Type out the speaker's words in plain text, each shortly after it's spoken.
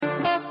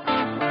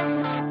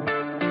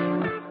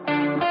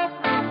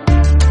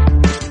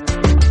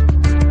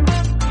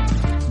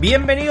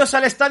Bienvenidos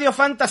al Estadio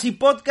Fantasy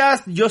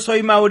Podcast, yo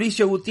soy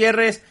Mauricio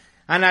Gutiérrez,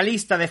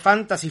 analista de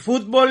Fantasy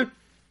Football.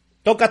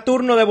 Toca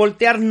turno de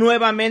voltear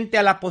nuevamente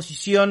a la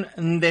posición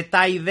de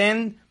tight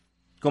end.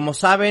 Como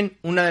saben,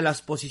 una de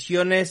las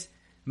posiciones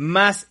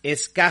más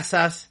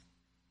escasas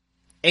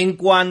en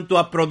cuanto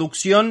a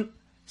producción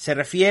se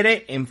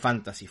refiere en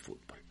Fantasy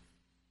Football.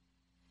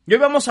 Y hoy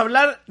vamos a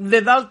hablar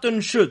de Dalton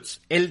Schultz,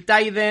 el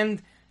tight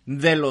end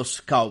de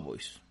los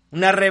Cowboys.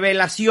 Una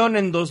revelación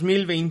en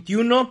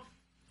 2021.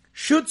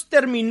 Schultz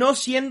terminó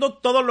siendo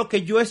todo lo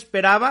que yo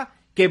esperaba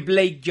que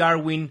Blake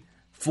Jarwin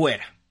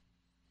fuera.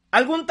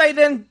 Algún tight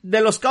end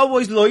de los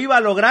Cowboys lo iba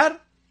a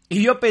lograr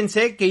y yo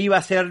pensé que iba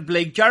a ser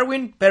Blake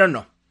Jarwin, pero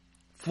no.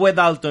 Fue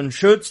Dalton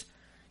Schultz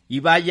y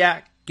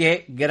vaya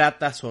qué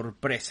grata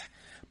sorpresa.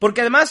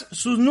 Porque además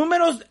sus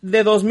números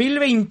de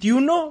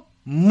 2021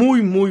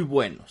 muy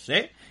buenos,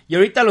 y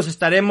ahorita los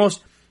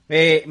estaremos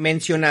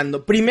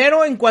mencionando.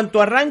 Primero, en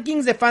cuanto a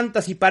rankings de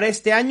fantasy para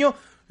este año,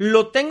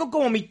 lo tengo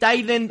como mi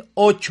tight end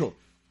 8.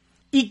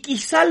 Y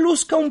quizá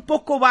luzca un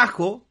poco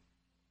bajo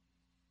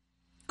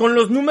con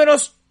los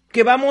números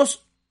que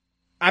vamos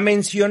a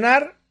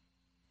mencionar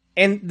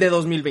de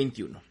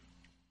 2021.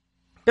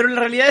 Pero la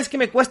realidad es que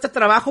me cuesta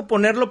trabajo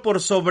ponerlo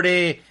por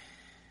sobre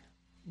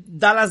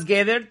Dallas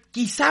Goedert.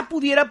 Quizá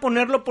pudiera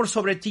ponerlo por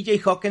sobre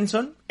TJ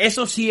Hockenson.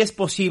 Eso sí es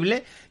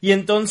posible. Y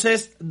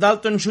entonces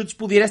Dalton Schultz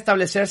pudiera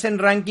establecerse en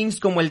rankings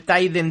como el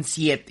tight end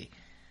 7.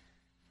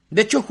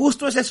 De hecho,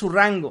 justo ese es su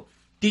rango.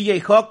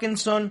 TJ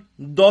Hockenson,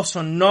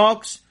 Dawson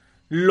Knox.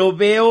 Lo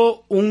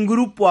veo un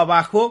grupo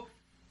abajo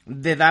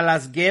de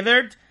Dallas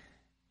Goedert.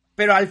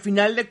 Pero al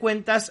final de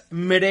cuentas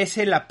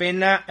merece la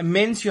pena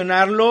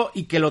mencionarlo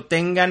y que lo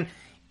tengan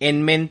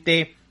en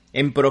mente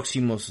en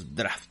próximos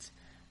drafts.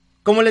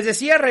 Como les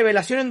decía,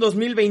 revelación en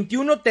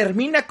 2021,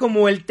 termina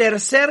como el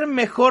tercer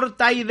mejor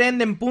tight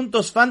end en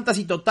puntos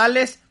fantasy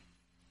totales,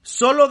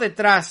 solo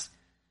detrás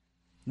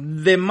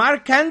de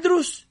Mark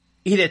Andrews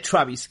y de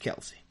Travis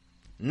Kelce.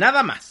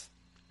 Nada más.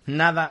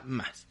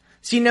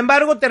 Sin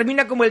embargo,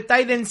 termina como el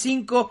tight end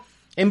 5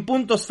 en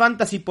puntos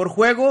fantasy por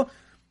juego,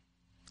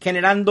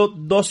 generando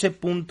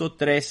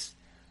 12.3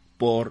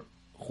 por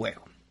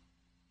juego.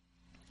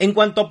 En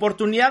cuanto a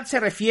oportunidad se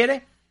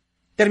refiere,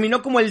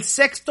 terminó como el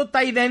sexto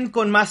tight end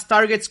con más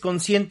targets con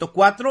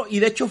 104 y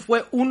de hecho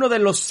fue uno de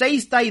los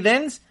 6 tight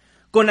ends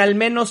con al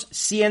menos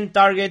 100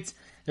 targets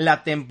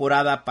la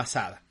temporada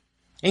pasada.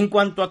 En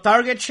cuanto a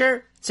target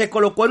share, se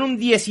colocó en un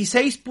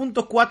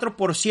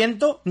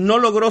 16.4%, no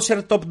logró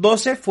ser top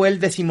 12, fue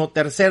el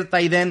 13º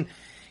tight end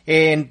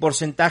en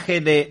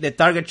porcentaje de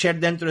target share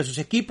dentro de sus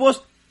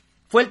equipos.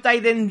 Fue el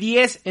tight end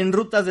 10 en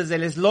rutas desde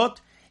el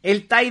slot,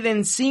 el tight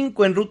end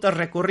 5 en rutas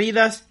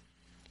recorridas,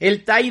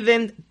 el tight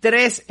end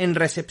 3 en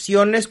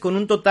recepciones con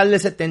un total de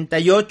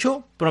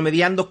 78,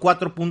 promediando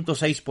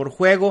 4.6 por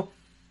juego,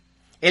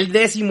 el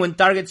 10º en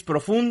targets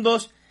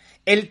profundos,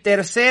 el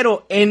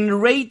 3º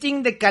en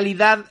rating de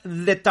calidad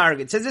de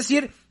targets. Es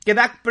decir, que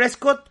Dak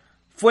Prescott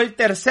fue el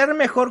tercer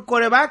mejor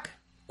quarterback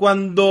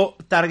cuando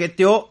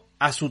targeteó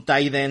a su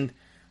tight end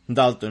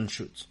Dalton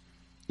Schultz.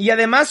 Y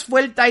además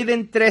fue el tight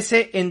end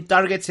 13 en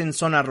targets en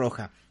zona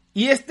roja.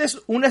 Y esta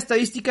es una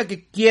estadística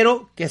que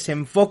quiero que se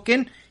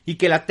enfoquen y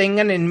que la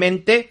tengan en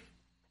mente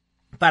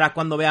para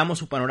cuando veamos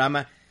su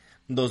panorama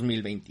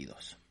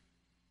 2022.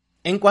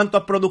 En cuanto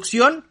a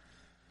producción,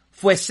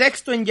 fue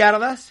sexto en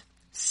yardas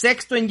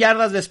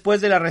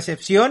después de la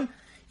recepción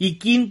y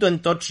quinto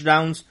en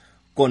touchdowns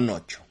con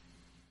 8.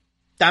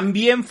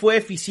 También fue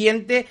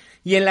eficiente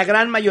y en la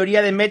gran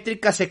mayoría de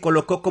métricas se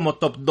colocó como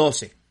top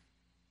 12.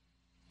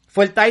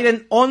 Fue el tight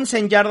end 11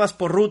 en yardas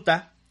por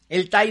ruta,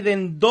 el tight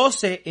end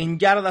 12 en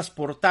yardas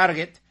por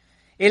target,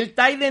 el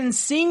tight end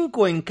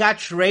 5 en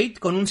catch rate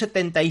con un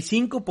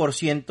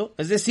 75%,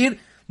 es decir,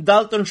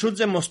 Dalton Schultz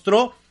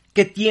demostró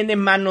que tiene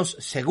manos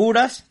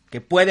seguras, que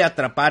puede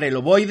atrapar el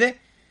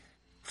ovoide.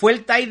 Fue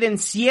el tight end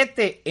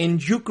 7 en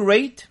juke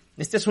rate,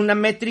 esta es una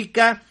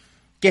métrica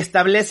que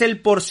establece el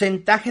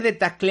porcentaje de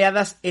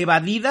tacleadas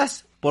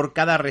evadidas por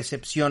cada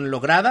recepción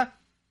lograda.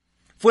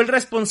 Fue el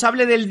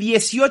responsable del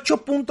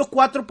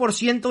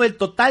 18.4% del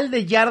total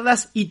de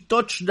yardas y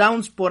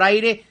touchdowns por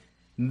aire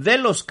de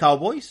los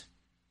Cowboys.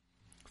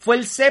 Fue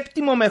el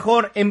séptimo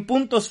mejor en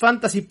puntos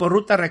fantasy por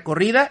ruta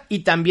recorrida y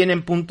también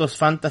en puntos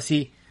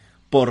fantasy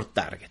por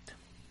target.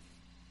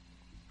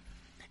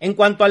 En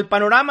cuanto al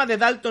panorama de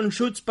Dalton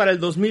Schultz para el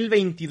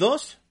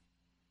 2022,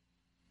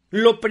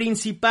 lo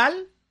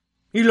principal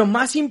y lo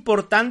más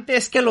importante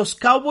es que los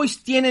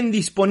Cowboys tienen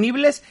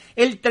disponibles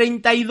el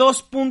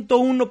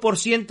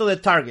 32.1% de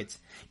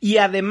targets y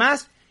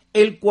además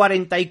el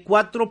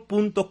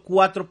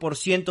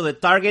 44.4% de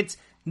targets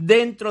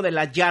dentro de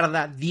la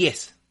yarda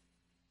 10.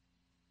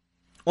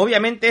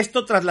 Obviamente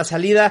esto tras la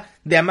salida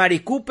de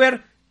Amari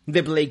Cooper,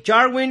 de Blake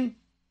Jarwin,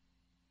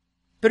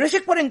 pero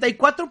ese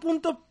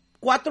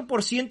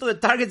 44.4% de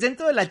targets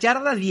dentro de la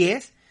yarda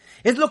 10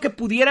 es lo que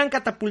pudieran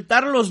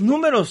catapultar los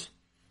números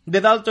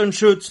de Dalton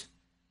Schultz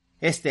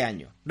este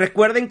año.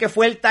 Recuerden que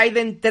fue el tight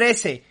end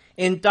 13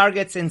 en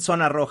targets en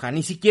zona roja.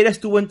 Ni siquiera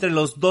estuvo entre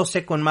los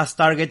 12 con más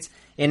targets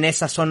en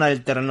esa zona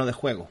del terreno de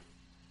juego.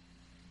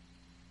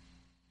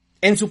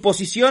 En su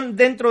posición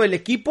dentro del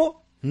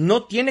equipo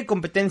no tiene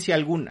competencia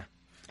alguna.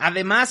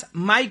 Además,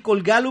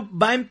 Michael Gallup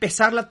va a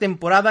empezar la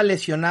temporada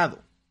lesionado.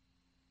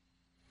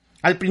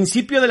 Al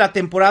principio de la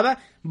temporada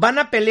van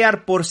a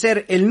pelear por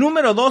ser el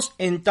número 2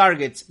 en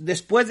targets,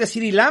 después de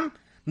CeeDee Lamb,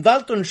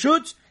 Dalton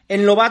Schultz,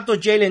 el novato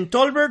Jalen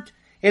Tolbert,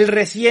 el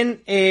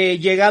recién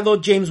llegado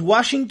James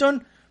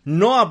Washington,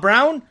 Noah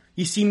Brown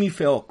y Simi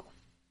Fehoko.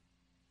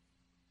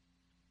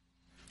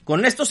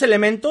 Con estos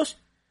elementos,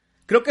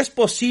 creo que es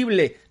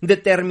posible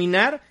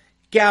determinar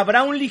que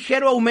habrá un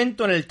ligero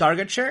aumento en el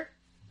target share,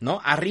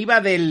 ¿no? Arriba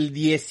del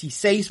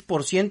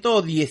 16%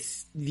 o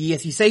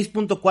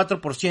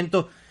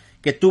 16.4%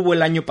 que tuvo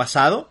el año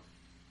pasado.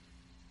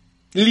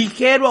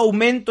 Ligero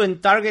aumento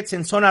en targets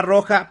en zona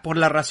roja por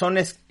las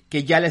razones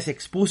que ya les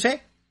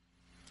expuse.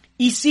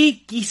 Y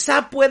sí,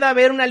 quizá pueda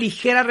haber una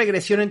ligera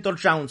regresión en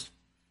touchdowns,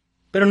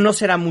 pero no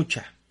será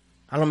mucha.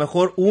 A lo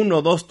mejor 1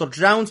 o 2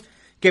 touchdowns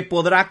que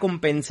podrá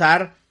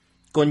compensar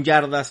con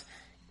yardas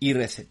y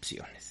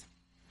recepciones.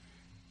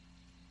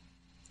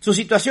 Su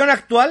situación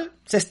actual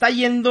se está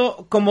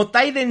yendo como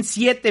tight end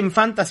 7 en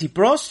Fantasy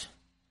Pros.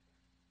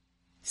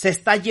 Se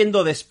está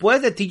yendo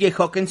después de TJ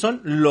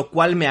Hawkinson, lo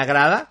cual me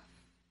agrada,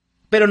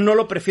 pero no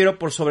lo prefiero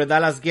por sobre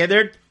Dallas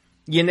Goedert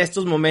y en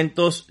estos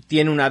momentos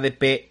tiene un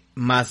ADP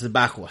más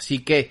bajo. Así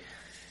que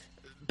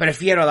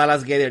prefiero a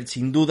Dallas Goedert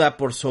sin duda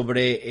por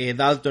sobre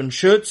Dalton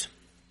Schultz.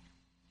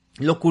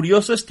 Lo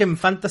curioso es que en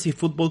Fantasy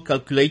Football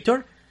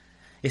Calculator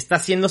está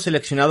siendo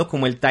seleccionado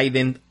como el tight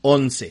end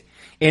 11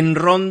 en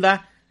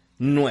ronda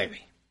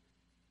 9.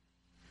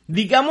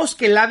 Digamos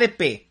que el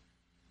ADP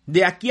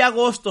de aquí a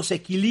agosto se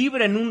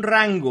equilibra en un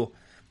rango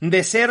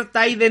de ser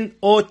tight end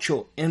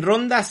 8 en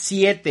ronda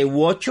 7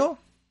 u 8,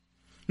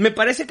 me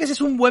parece que ese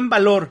es un buen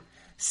valor.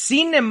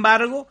 Sin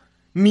embargo,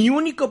 mi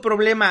único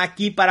problema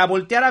aquí para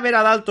voltear a ver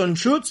a Dalton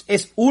Schultz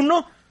es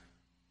 1,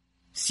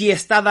 si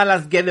está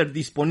Dallas Goedert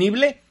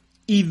disponible,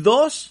 y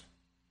 2,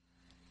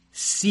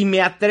 si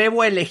me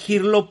atrevo a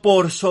elegirlo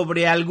por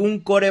sobre algún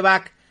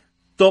quarterback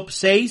top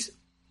 6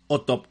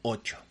 o top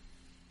 8.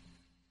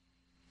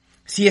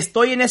 Si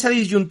estoy en esa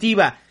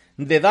disyuntiva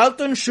de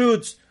Dalton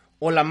Schultz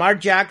o Lamar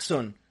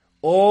Jackson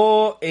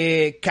o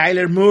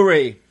Kyler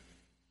Murray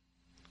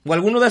o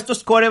alguno de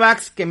estos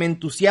quarterbacks que me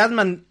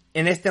entusiasman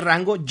en este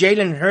rango,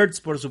 Jalen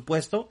Hurts por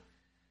supuesto,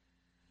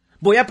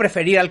 voy a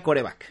preferir al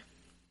quarterback.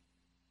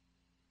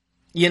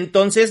 Y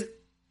entonces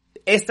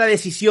esta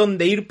decisión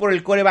de ir por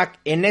el quarterback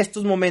en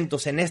estos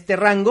momentos, en este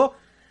rango,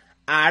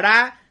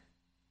 hará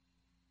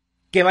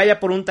que vaya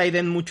por un tight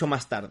end mucho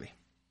más tarde.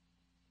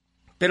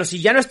 Pero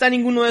si ya no está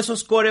ninguno de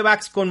esos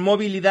quarterbacks con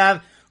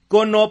movilidad,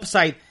 con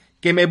upside,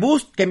 que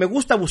me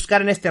gusta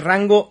buscar en este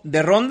rango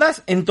de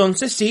rondas,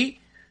 entonces sí,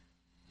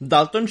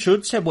 Dalton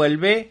Schultz se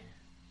vuelve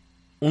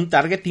un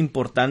target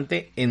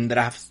importante en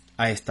drafts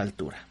a esta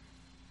altura.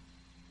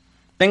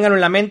 Ténganlo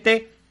en la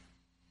mente,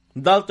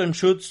 Dalton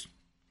Schultz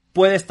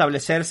puede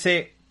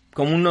establecerse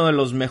como uno de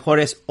los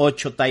mejores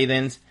 8 tight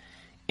ends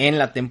en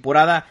la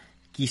temporada,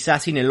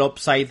 quizás sin el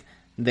upside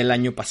del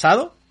año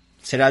pasado.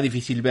 Será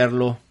difícil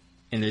verlo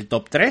en el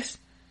top 3,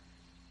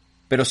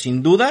 pero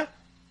sin duda,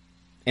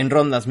 en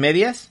rondas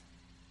medias,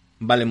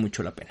 vale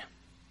mucho la pena.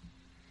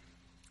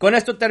 Con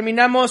esto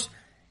terminamos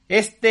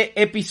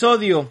este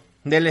episodio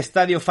del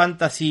Estadio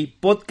Fantasy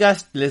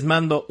Podcast. Les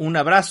mando un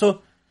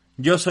abrazo.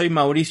 Yo soy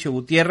Mauricio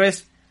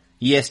Gutiérrez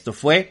y esto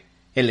fue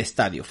el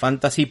Estadio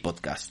Fantasy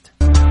Podcast.